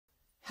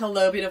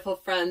Hello, beautiful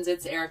friends.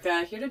 It's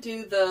Erica here to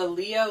do the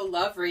Leo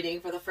love reading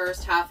for the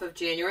first half of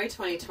January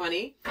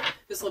 2020.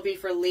 This will be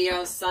for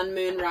Leo, Sun,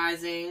 Moon,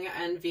 Rising,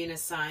 and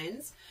Venus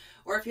signs.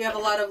 Or if you have a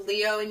lot of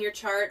Leo in your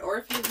chart, or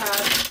if you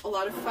have a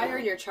lot of fire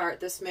in your chart,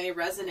 this may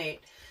resonate.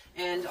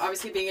 And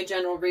obviously, being a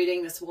general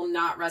reading, this will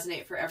not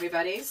resonate for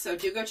everybody. So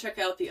do go check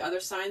out the other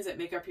signs that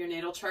make up your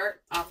natal chart.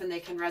 Often they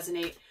can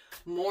resonate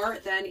more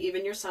than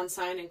even your sun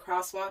sign, and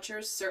cross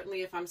watchers.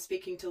 Certainly if I'm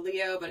speaking to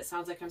Leo, but it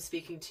sounds like I'm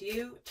speaking to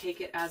you, take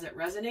it as it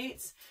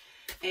resonates.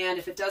 And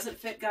if it doesn't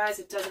fit, guys,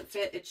 it doesn't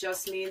fit. It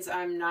just means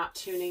I'm not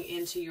tuning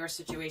into your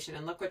situation.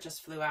 And look what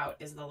just flew out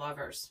is the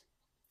Lovers.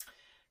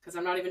 Because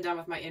I'm not even done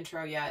with my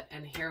intro yet.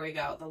 And here we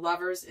go. The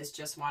Lovers is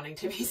just wanting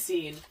to be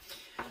seen.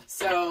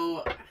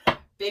 So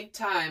big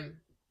time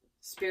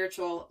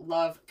spiritual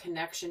love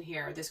connection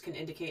here. This can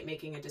indicate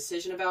making a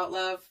decision about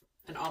love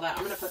and all that.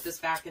 I'm going to put this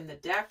back in the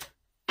deck.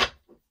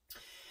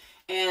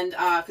 And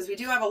because we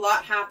do have a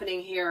lot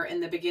happening here in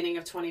the beginning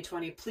of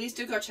 2020, please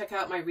do go check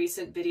out my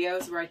recent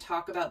videos where I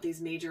talk about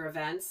these major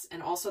events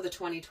and also the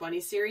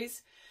 2020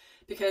 series,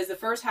 because the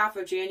first half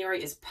of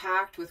January is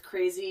packed with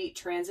crazy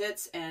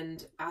transits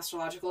and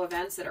astrological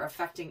events that are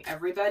affecting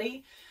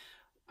everybody.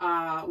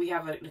 We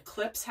have an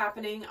eclipse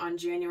happening on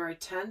January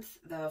 10th,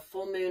 the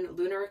full moon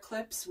lunar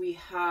eclipse. We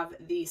have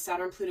the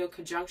Saturn-Pluto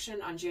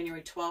conjunction on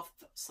January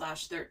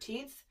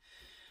 12th/13th.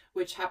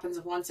 which happens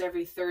once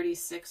every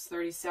 36,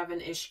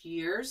 37-ish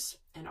years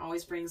and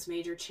always brings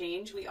major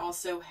change. We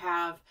also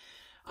have,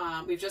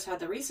 we've just had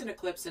the recent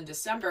eclipse in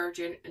December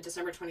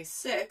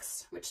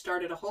 26th, which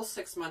started a whole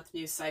 6-month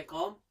news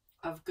cycle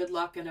of good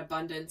luck and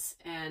abundance.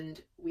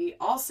 And we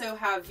also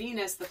have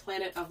Venus, the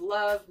planet of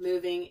love,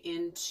 moving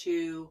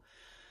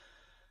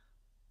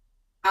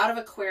out of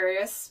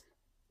Aquarius,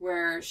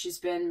 where she's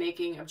been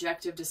making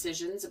objective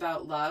decisions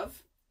about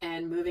love,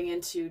 and moving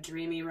into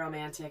dreamy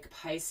romantic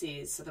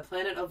Pisces. So the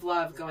planet of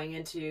love going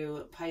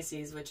into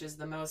Pisces, which is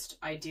the most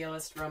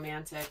idealist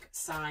romantic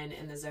sign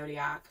in the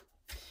zodiac.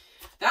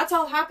 That's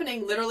all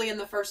happening literally in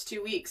the first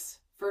 2 weeks,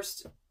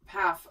 first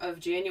half of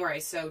January.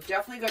 So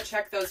definitely go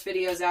check those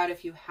videos out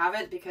if you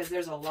haven't, because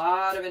there's a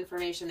lot of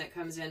information that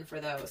comes in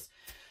for those.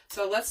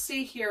 So let's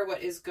see here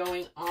what is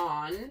going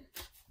on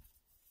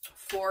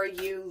for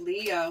you,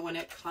 Leo, when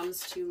it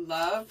comes to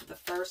love, the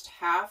first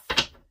half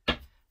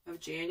of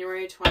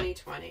January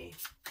 2020.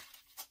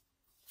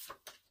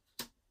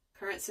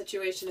 Current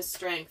situation is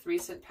Strength.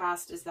 Recent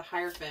past is the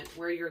Hierophant.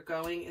 Where you're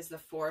going is the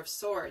Four of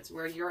Swords.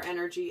 Where your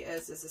energy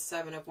is the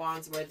Seven of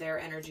Wands. Where their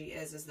energy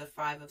is the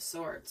Five of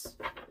Swords.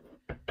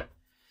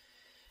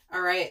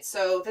 All right,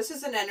 so this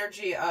is an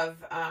energy of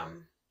a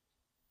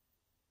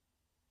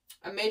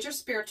major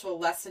spiritual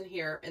lesson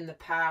here in the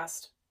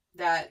past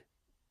that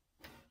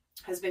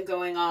has been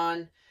going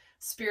on.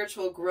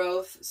 Spiritual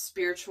growth,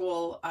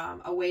 spiritual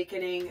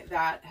awakening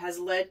that has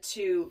led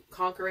to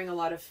conquering a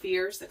lot of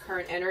fears, the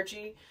current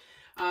energy.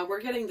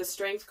 We're getting the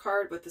Strength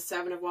card with the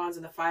Seven of Wands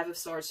and the Five of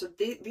Swords. So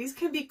these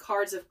can be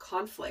cards of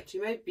conflict.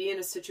 You might be in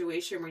a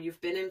situation where you've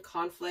been in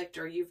conflict,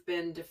 or you've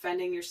been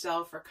defending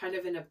yourself, or kind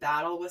of in a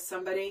battle with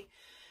somebody.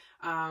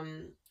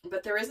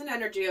 But there is an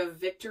energy of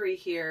victory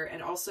here,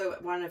 and also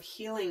one of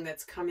healing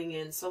that's coming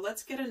in. So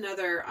let's get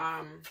another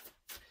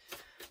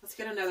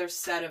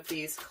set of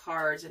these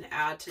cards and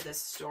add to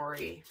this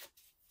story.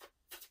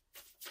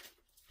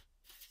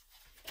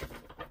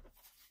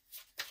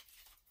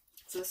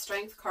 So the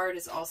Strength card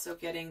is also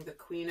getting the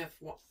Queen of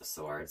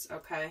Swords,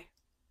 okay?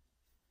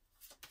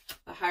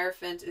 The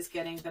Hierophant is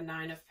getting the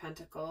Nine of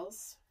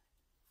Pentacles.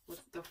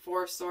 The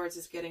Four of Swords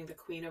is getting the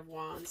Queen of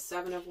Wands.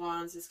 Seven of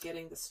Wands is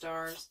getting the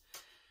Stars.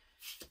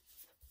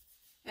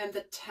 And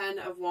the Ten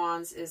of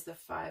Wands is the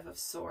Five of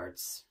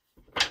Swords.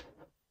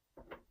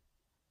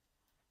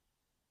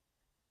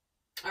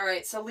 All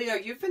right, so Leo,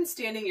 you've been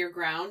standing your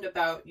ground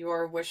about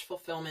your wish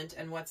fulfillment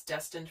and what's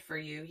destined for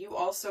you. You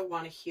also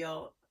want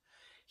to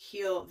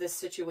heal this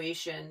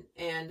situation,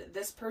 and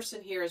this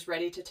person here is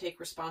ready to take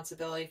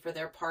responsibility for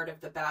their part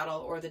of the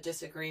battle or the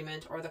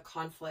disagreement or the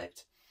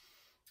conflict.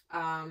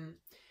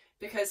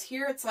 Because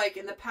here it's like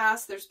in the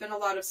past, there's been a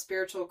lot of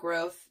spiritual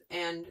growth,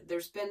 and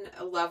there's been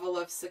a level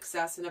of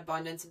success and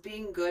abundance,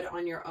 being good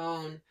on your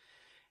own.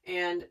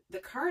 And the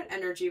current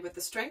energy with the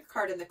Strength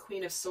card and the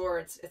Queen of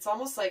Swords, it's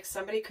almost like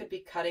somebody could be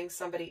cutting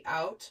somebody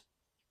out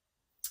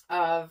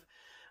of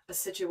a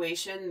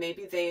situation.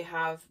 Maybe they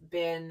have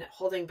been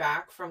holding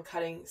back from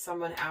cutting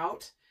someone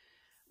out.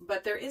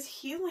 But there is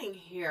healing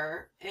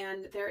here,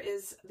 and there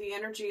is the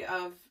energy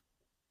of,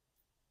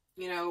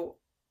 you know,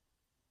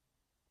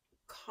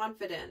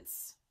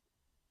 confidence,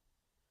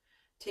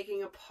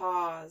 taking a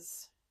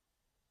pause.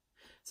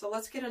 So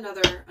let's get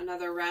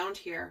another round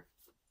here.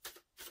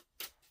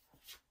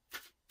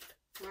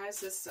 Why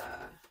is this,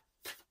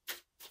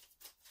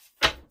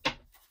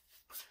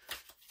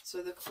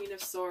 so the Queen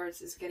of Swords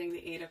is getting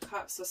the Eight of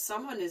Cups. So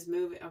someone is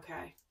moving,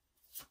 okay.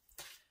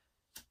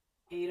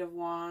 Eight of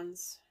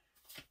Wands,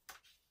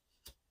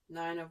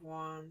 Nine of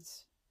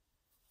Wands,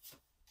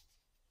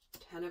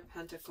 Ten of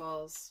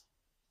Pentacles,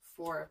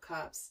 Four of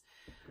Cups.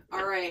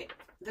 All right,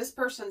 this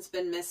person's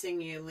been missing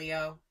you,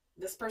 Leo.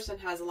 this person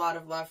has a lot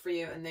of love for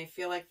you, and they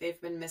feel like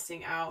they've been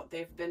missing out.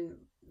 They've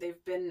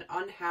been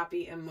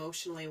unhappy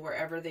emotionally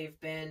wherever they've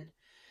been.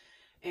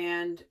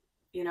 And,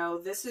 you know,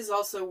 this is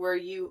also where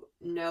you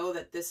know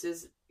that this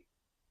is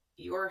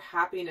your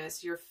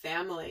happiness, your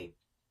family.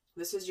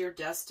 This is your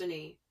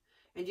destiny.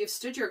 And you've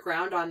stood your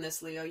ground on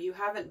this, Leo. You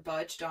haven't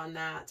budged on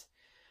that.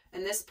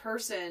 And this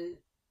person,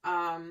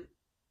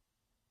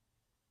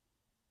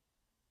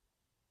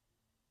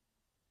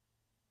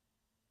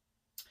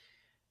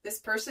 this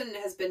person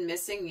has been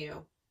missing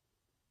you.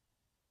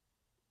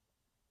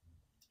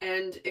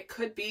 And it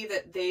could be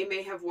that they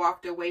may have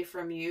walked away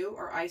from you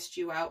or iced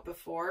you out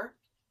before.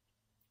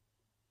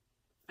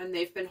 And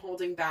they've been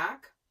holding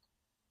back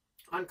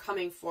on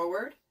coming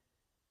forward.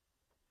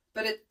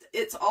 But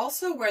it's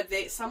also where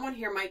someone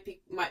here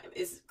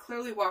is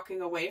clearly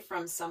walking away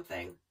from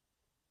something.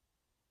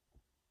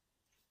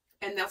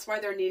 And that's why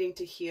they're needing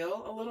to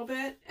heal a little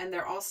bit. And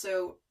they're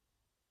also,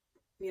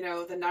 you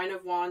know, the Nine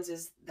of Wands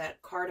is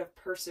that card of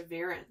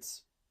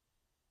perseverance.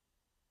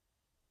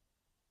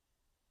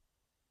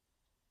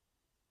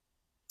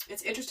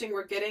 It's interesting,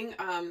 we're getting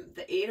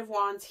the Eight of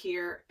Wands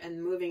here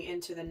and moving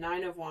into the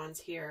Nine of Wands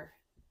here.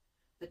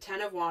 The Ten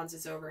of Wands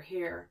is over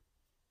here.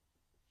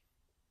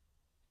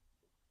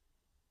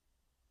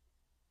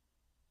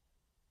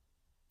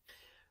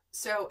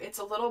 So it's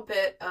a little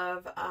bit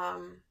of,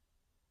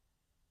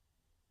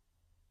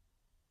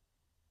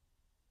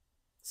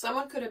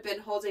 someone could have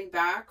been holding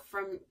back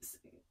from,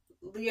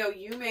 Leo,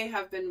 you may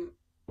have been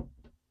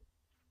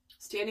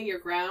standing your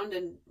ground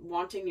and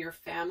wanting your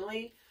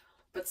family,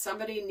 but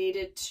somebody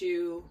needed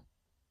to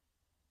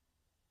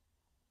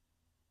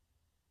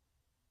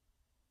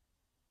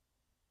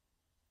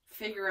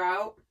figure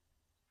out,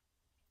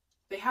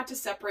 they had to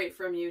separate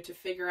from you to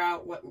figure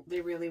out what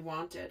they really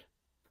wanted.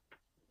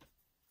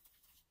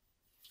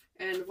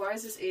 And why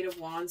is this Eight of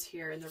Wands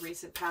here in the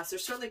recent past? There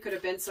certainly could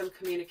have been some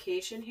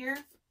communication here.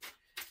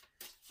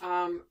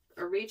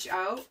 A reach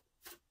out,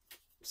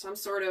 some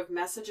sort of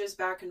messages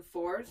back and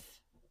forth.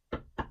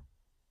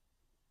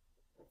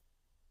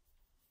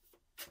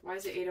 Why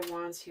is the Eight of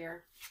Wands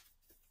here?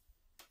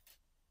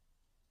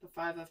 The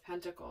Five of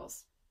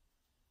Pentacles.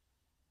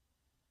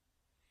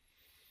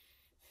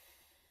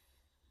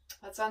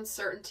 That's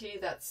uncertainty,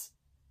 that's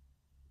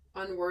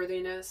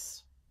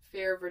unworthiness,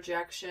 fear of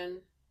rejection.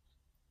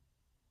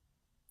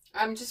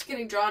 I'm just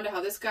getting drawn to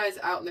how this guy's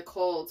out in the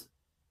cold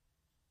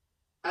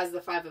as the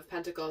Five of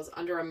Pentacles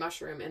under a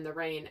mushroom in the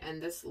rain, and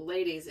this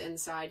lady's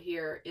inside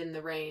here in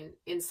the rain.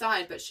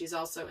 Inside, but she's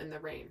also in the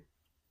rain.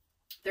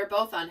 They're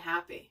both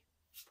unhappy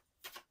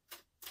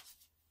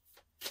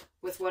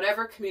with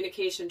whatever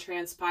communication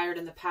transpired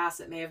in the past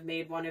that may have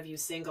made one of you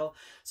single.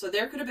 So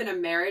there could have been a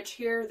marriage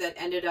here that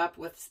ended up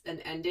with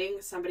an ending,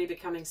 somebody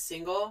becoming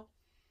single,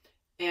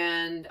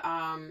 and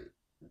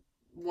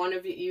one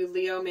of you,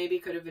 Leo, maybe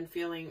could have been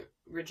feeling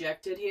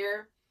rejected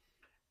here,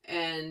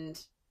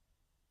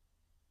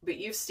 but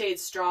you've stayed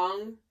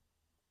strong,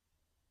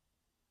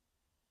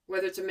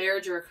 whether it's a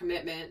marriage or a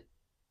commitment,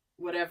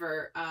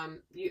 whatever.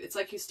 It's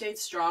like you stayed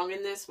strong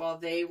in this while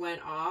they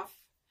went off,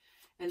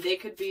 and they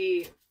could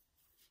be,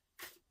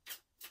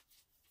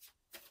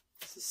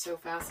 this is so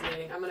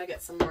fascinating. I'm going to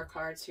get some more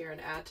cards here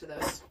and add to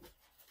this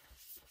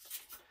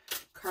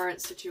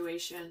current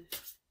situation.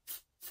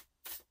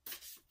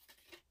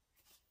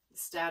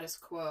 Status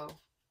quo.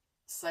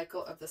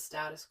 Cycle of the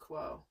status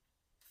quo.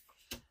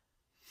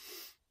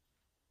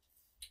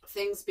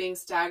 Things being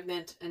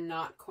stagnant and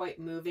not quite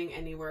moving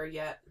anywhere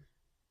yet.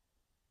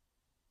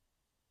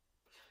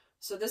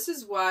 So this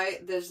is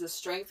why there's the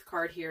Strength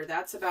card here.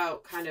 That's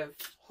about kind of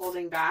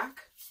holding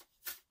back.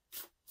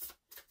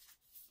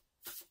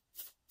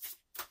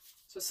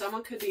 So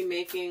someone could be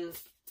making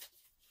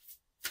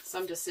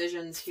some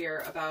decisions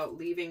here about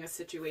leaving a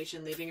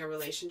situation, leaving a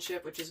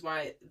relationship, which is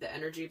why the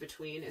energy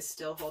between is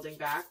still holding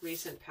back.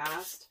 Recent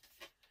past.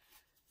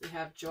 We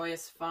have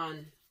joyous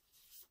fun.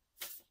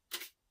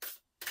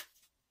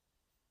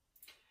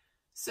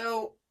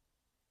 So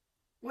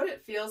what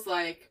it feels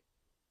like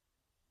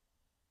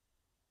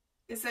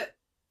is that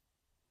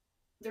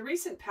the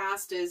recent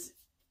past is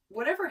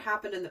whatever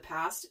happened in the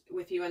past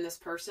with you and this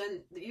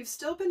person, you've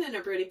still been in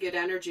a pretty good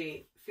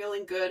energy,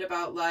 feeling good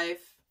about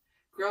life,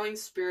 growing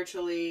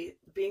spiritually,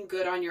 being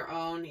good on your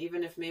own,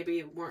 even if maybe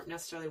you weren't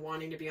necessarily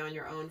wanting to be on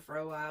your own for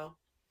a while.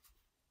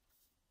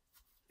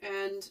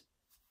 And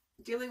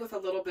dealing with a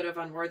little bit of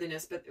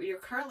unworthiness, but you're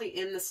currently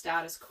in the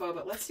status quo,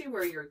 but let's see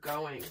where you're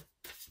going.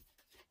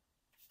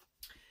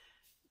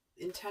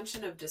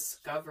 Intention of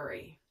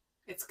discovery.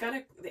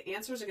 The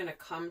answers are gonna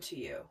come to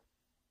you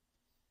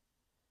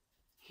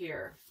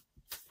here.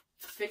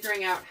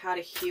 Figuring out how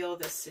to heal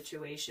this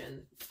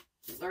situation.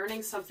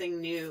 Learning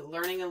something new.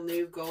 Learning a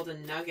new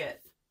golden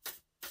nugget.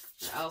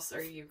 Where else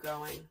are you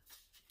going?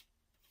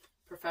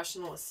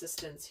 Professional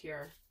assistance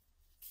here.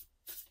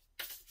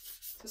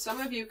 So some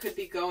of you could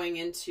be going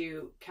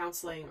into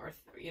counseling or,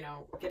 you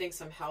know, getting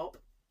some help.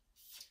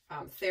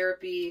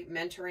 Therapy,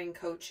 mentoring,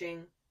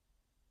 coaching.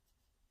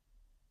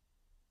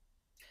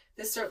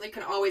 This certainly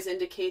can always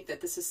indicate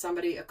that this is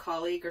somebody, a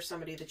colleague or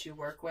somebody that you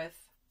work with.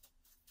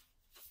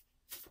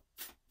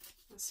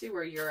 Let's see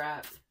where you're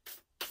at.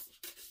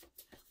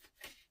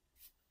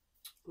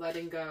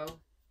 Letting go.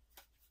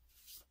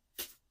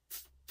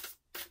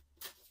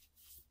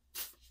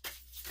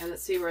 And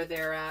let's see where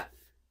they're at.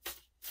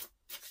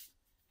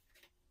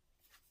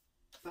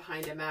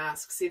 Behind a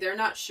mask. See, they're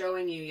not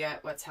showing you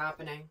yet what's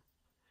happening.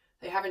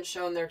 They haven't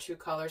shown their true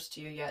colors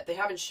to you yet. They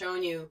haven't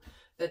shown you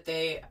that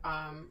they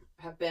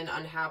have been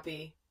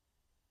unhappy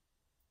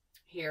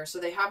here. So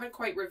they haven't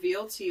quite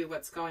revealed to you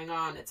what's going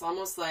on. It's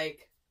almost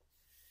like,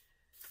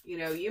 you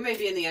know, you may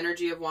be in the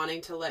energy of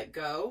wanting to let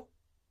go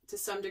to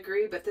some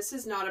degree, but this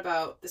is not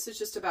about, this is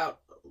just about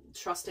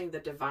trusting the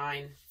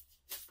divine.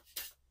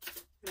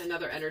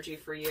 Another energy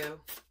for you.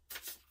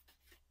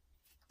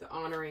 The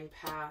honoring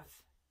path.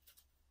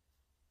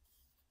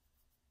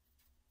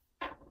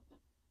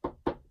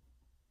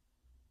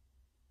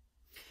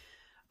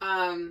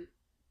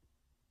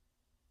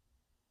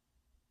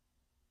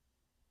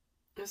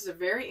 This is a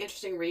very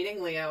interesting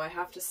reading, Leo, I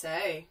have to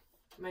say.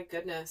 My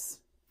goodness.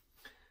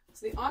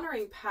 So the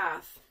honoring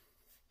path.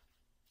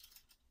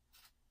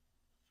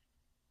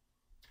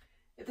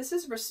 This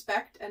is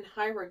respect and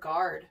high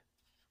regard.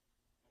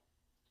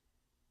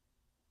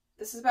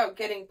 This is about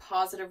getting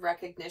positive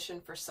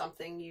recognition for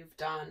something you've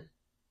done.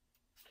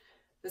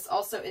 This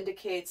also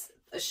indicates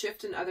a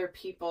shift in other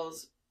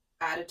people's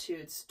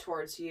attitudes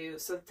towards you.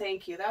 So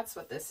thank you. That's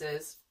what this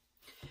is.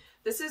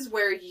 This is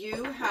where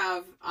you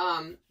have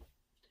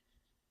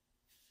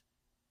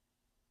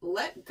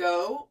let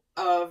go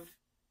of,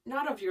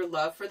 not of your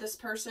love for this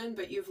person,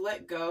 but you've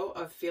let go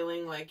of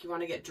feeling like you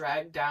want to get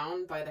dragged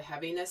down by the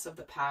heaviness of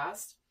the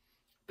past.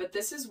 But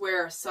this is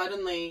where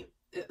suddenly,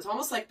 it's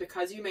almost like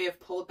because you may have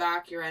pulled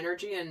back your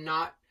energy and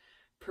not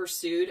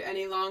pursued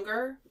any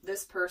longer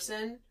this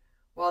person,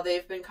 while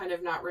they've been kind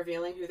of not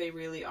revealing who they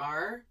really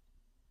are,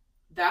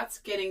 that's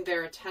getting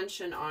their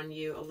attention on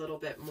you a little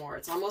bit more.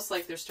 It's almost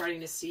like they're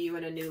starting to see you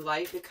in a new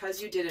light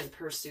because you didn't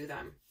pursue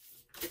them.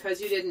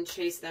 Because you didn't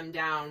chase them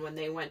down when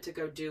they went to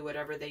go do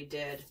whatever they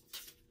did.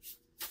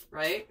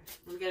 Right?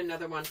 Let me get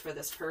another one for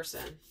this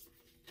person.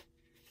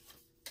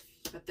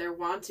 But they're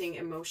wanting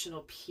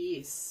emotional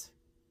peace.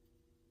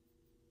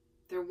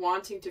 They're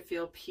wanting to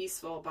feel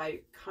peaceful by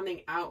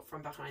coming out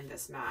from behind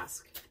this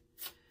mask.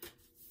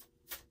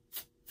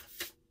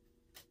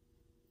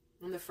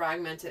 And the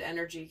fragmented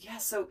energy. Yeah,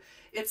 so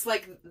it's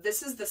like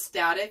this is the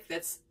static,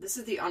 this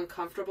is the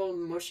uncomfortable,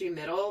 mushy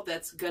middle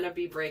that's going to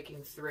be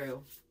breaking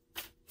through.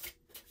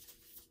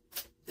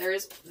 There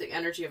is the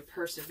energy of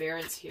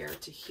perseverance here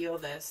to heal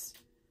this.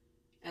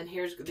 And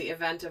here's the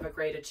event of a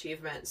great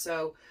achievement.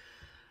 So,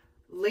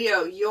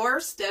 Leo, your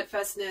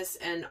steadfastness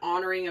and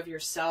honoring of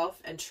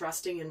yourself and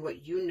trusting in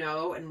what you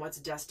know and what's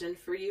destined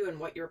for you and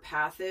what your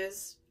path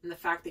is, and the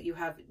fact that you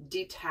have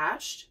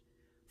detached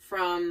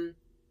from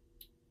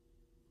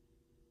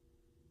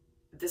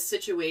the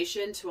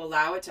situation to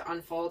allow it to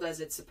unfold as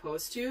it's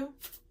supposed to,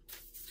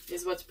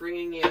 is what's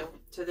bringing you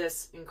to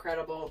this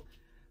incredible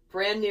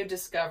brand new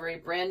discovery,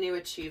 brand new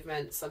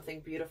achievement, something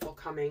beautiful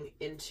coming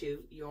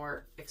into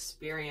your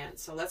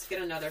experience. So let's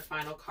get another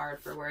final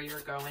card for where you're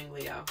going,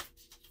 Leo.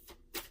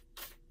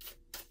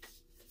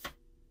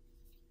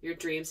 Your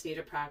dreams need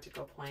a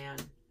practical plan.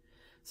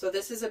 So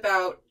this is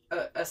about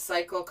a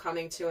cycle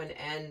coming to an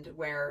end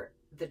where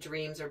the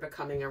dreams are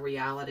becoming a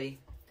reality.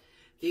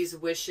 These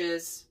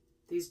wishes,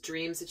 these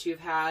dreams that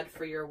you've had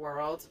for your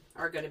world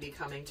are going to be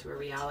coming to a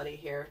reality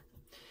here.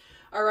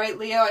 All right,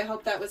 Leo, I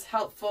hope that was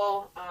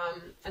helpful.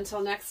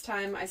 Until next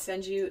time, I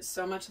send you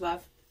so much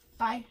love.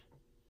 Bye.